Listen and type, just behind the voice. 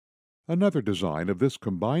Another design of this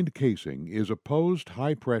combined casing is opposed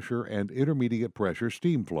high-pressure and intermediate-pressure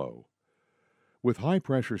steam flow. With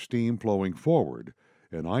high-pressure steam flowing forward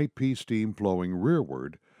and IP steam flowing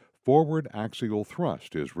rearward, forward axial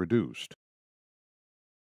thrust is reduced.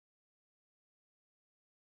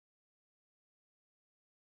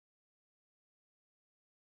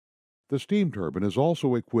 The steam turbine is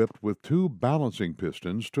also equipped with two balancing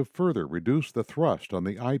pistons to further reduce the thrust on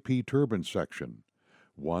the IP turbine section,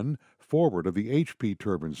 one forward of the HP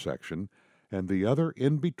turbine section and the other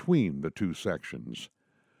in between the two sections.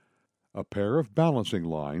 A pair of balancing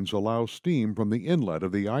lines allow steam from the inlet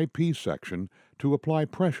of the IP section to apply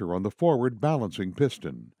pressure on the forward balancing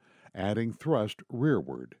piston, adding thrust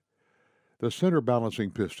rearward. The center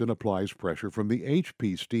balancing piston applies pressure from the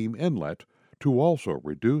HP steam inlet to also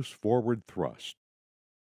reduce forward thrust.